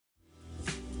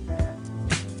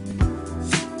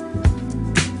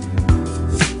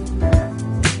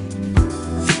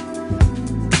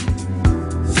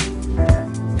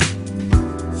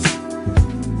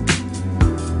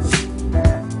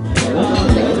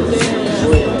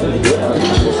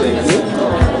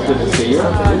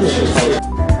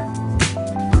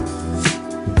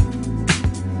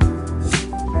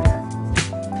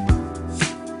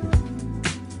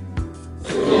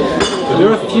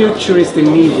future is the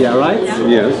media, right?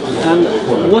 Yes.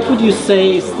 And what would you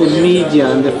say is the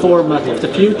media and the format of the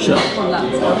future?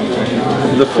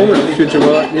 The format of the future,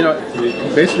 well, you know,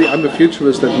 basically I'm a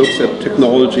futurist that looks at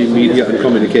technology, media and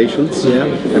communications. Yeah.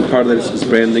 And part of that is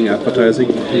branding, advertising.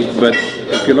 But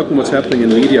if you look at what's happening in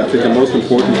media, I think the most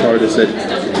important part is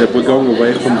that we're going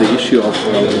away from the issue of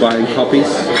buying copies,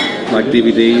 like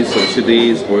DVDs or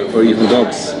CDs or even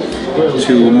books,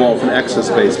 to more of an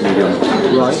access-based medium.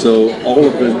 Right. So all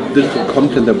of the digital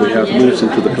content that we have moves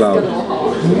into the cloud.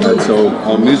 And so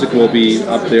our music will be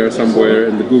up there somewhere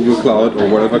in the Google Cloud or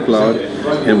whatever cloud,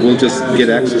 and we'll just get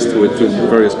access to it through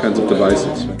various kinds of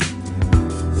devices.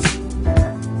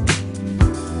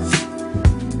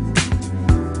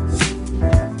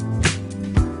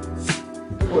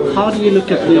 How do you look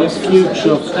at the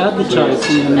future of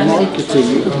advertising and marketing? Do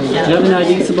you have any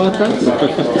ideas about that?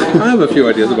 I have a few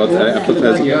ideas about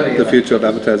advertising, the future of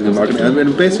advertising and marketing.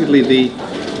 And basically,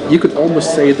 you could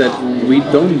almost say that we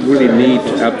don't really need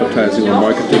advertising or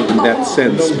marketing in that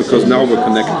sense, because now we're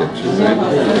connected.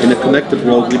 Right? In a connected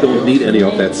world, we don't need any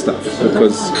of that stuff,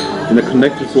 because in a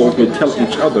connected world, we tell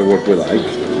each other what we like,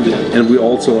 and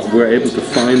we're able to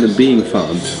find and being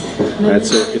found. Right?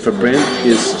 So if a brand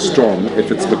is strong,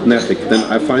 if it's magnetic, then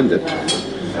I find it.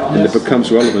 And it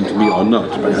becomes relevant to me or not,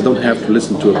 but I don't have to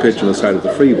listen to a pitch on the side of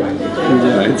the freeway.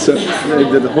 Right? So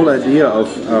the whole idea of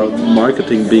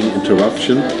marketing being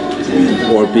interruption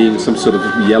or being some sort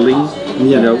of yelling,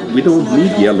 you know, we don't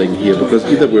need yelling here, because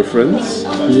either we're friends,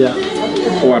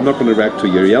 or I'm not going to react to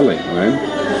your yelling,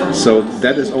 right? So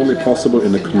that is only possible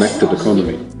in a connected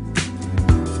economy.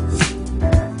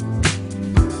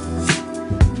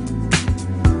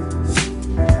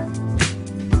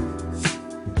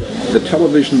 The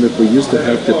television that we used to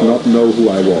have did not know who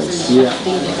I was.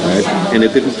 Right? And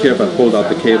it didn't care if I pulled out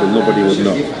the cable, nobody would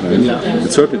know. Right?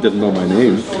 It certainly didn't know my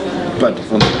name. But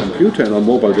on the computer and on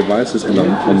mobile devices and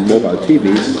on mobile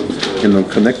TVs and on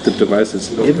connected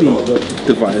devices, every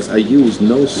device I use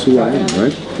knows who I am,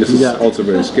 right? This is also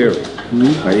very scary.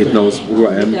 Right? It knows who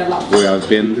I am, where I've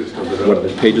been, what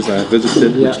pages I have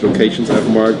visited, which locations I've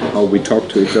marked, how we talk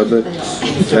to each other.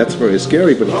 That's very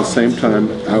scary, but at the same time,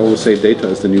 I always say data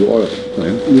is the new oil.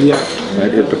 Right?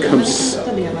 Right? It becomes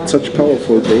such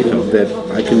powerful data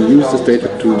that I can use this data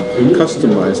to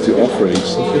customize the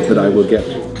offerings that I will get.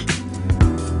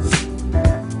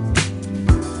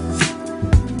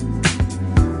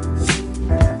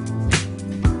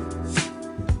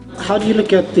 How do you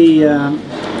look at the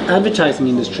advertising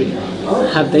industry?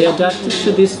 Have they adapted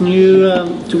to this new,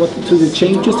 to the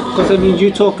changes? Because I mean, you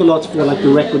talk a lot for like the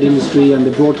record industry and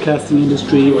the broadcasting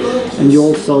industry, and you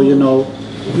also, you know,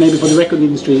 maybe for the record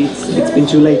industry it's been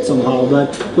too late somehow,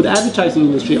 but for the advertising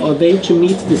industry, are they to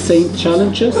meet the same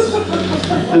challenges,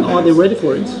 and are they ready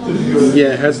for it?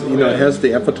 Yeah, has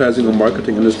the advertising or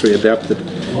marketing industry adapted?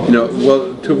 You know,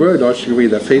 well, to a very large degree,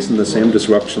 they're facing the same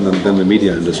disruption than the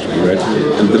media industry, right?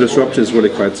 And the disruption is really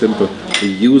quite simple. The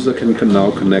user can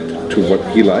now connect to what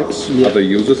he likes, other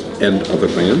users and other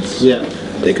brands.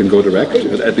 They can go direct,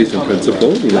 at least in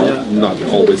principle, you know, not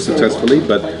always successfully,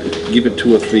 but give it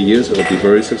 2 or 3 years, it will be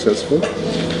very successful.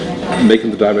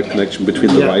 Making the direct connection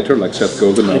between the writer, like Seth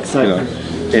Godin, you know,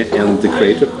 and the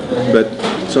creative. But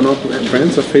so now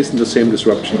brands are facing the same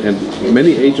disruption, and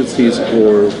many agencies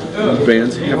or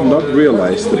brands have not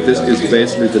realized that this is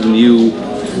basically the new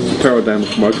paradigm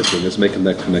of marketing, is making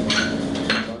that connection.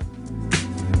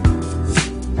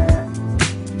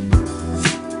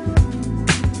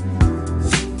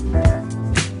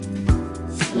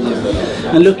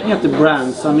 And looking at the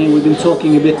brands, I mean, we've been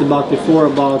talking a bit about before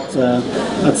about,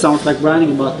 that sounds like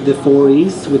branding, about the 4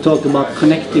 E's. We talked about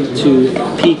connecting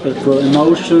to people through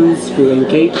emotions, through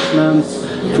engagement,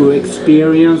 through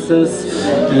experiences,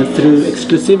 and through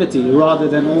exclusivity, rather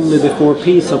than only the 4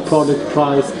 P's of product,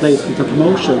 price, placement, and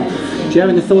promotion. Do you have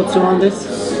any thoughts around this?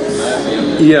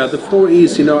 Yeah, the 4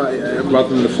 E's, you know, rather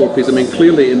than the 4 P's. I mean,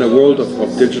 clearly in a world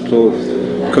of digital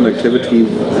connectivity,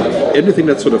 everything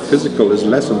that's sort of physical is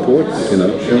less important, you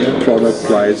know, product,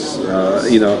 price,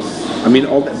 you know, I mean,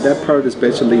 all that part is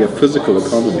basically a physical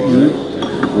economy.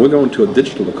 Right? We're going to a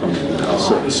digital economy now,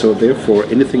 so therefore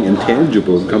anything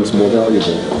intangible becomes more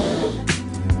valuable.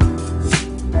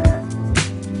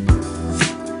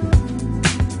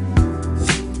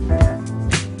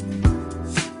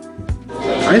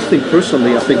 I think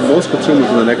personally, most consumers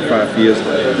in the next 5 years,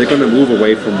 they're going to move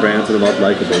away from brands that are not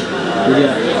likable.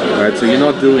 Right? So you're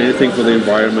not doing anything for the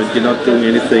environment, you're not doing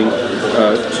anything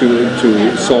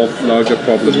to solve larger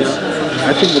problems.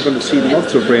 I think we're going to see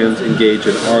lots of brands engage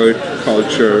in art,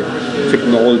 culture,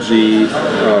 technology,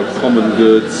 common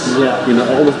goods, you know,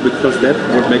 all of, because that's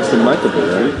what makes them likable,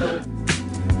 right?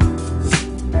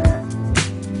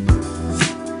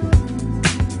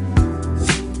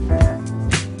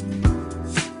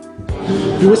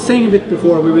 You were saying a bit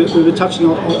before, we were touching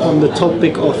on the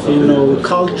topic of, you know,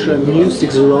 culture and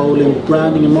music's role in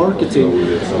branding and marketing.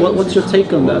 What's your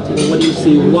take on that? What do you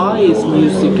see? Why is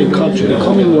music and culture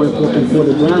becoming more important for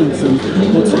the brands, and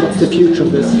what's the future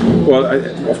of this? Well,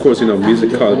 of course, you know,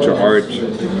 music, culture, art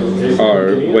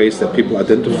are ways that people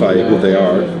identify who they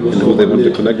are and who they want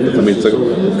to connect with. I mean,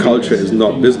 so culture is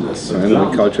not business. Right? I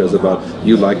mean, culture is about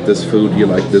you like this food, you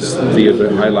like this theater,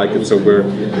 I like it, so we're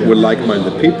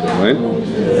like-minded people, right?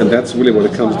 And that's really what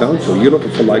it comes down to. You're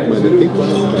looking for like-minded people.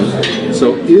 Right?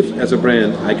 So if, as a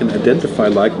brand, I can identify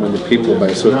like-minded people by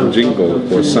a certain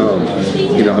jingle or sound,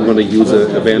 you know, I'm going to use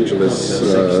an evangelist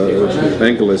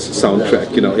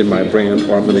soundtrack, you know, in my brand,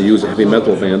 or I'm going to use a heavy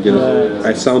metal band, you know,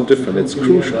 I sound different. It's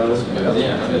crucial.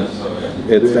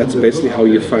 That's basically how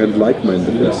you find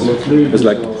like-mindedness. It's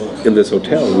like in this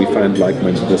hotel, we find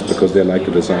like-mindedness because they like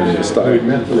the design and the style,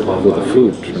 or the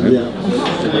food, right?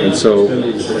 Yeah. And so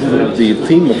the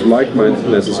theme of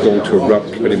like-mindedness is going to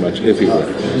erupt pretty much everywhere,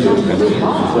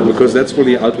 because that's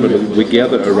really ultimately we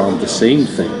gather around the same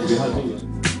things.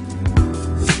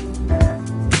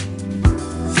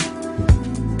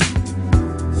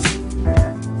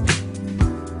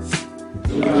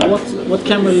 What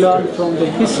can we learn from the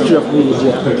history of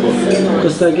media?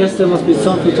 Because I guess there must be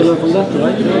something to learn from that,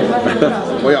 right?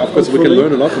 Well, yeah, of course we can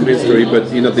learn a lot from history, but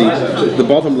you know, the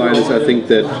bottom line is, I think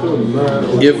that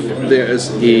if there is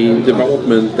a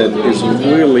development that is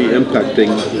really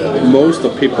impacting most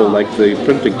of people, like the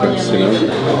printing press, you know,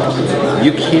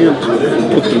 you can't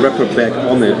put the wrapper back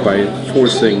on it by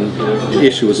forcing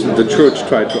issues. The church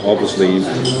tried to obviously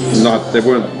they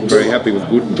weren't very happy with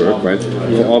Gutenberg, right?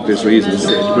 For obvious reasons.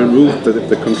 It removed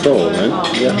the control, right?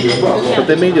 Yeah. But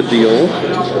they made a deal,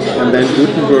 and then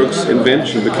Gutenberg's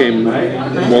invention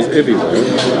was everywhere,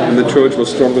 and the church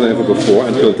was stronger than ever before,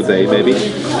 until today maybe,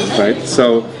 right?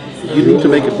 So you need to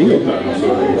make a deal,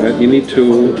 right? You need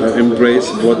to embrace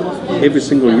what every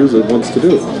single user wants to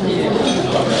do.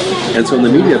 And so in the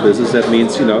media business, that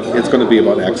means, you know, it's going to be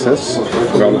about access,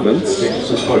 relevance.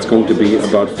 It's going to be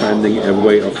about finding a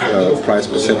way of price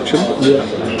perception,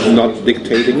 not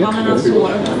dictating it.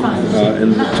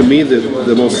 And to me,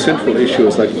 the most central issue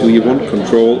is like, do you want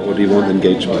control or do you want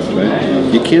engagement,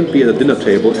 right? You can't be at a dinner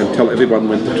table and tell everyone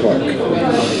when to talk.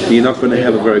 You're not going to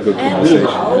have a very good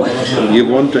conversation. You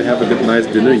want to have a good, nice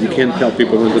dinner, you can't tell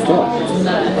people when to talk.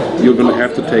 You're going to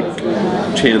have to take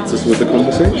chances with the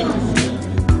conversation.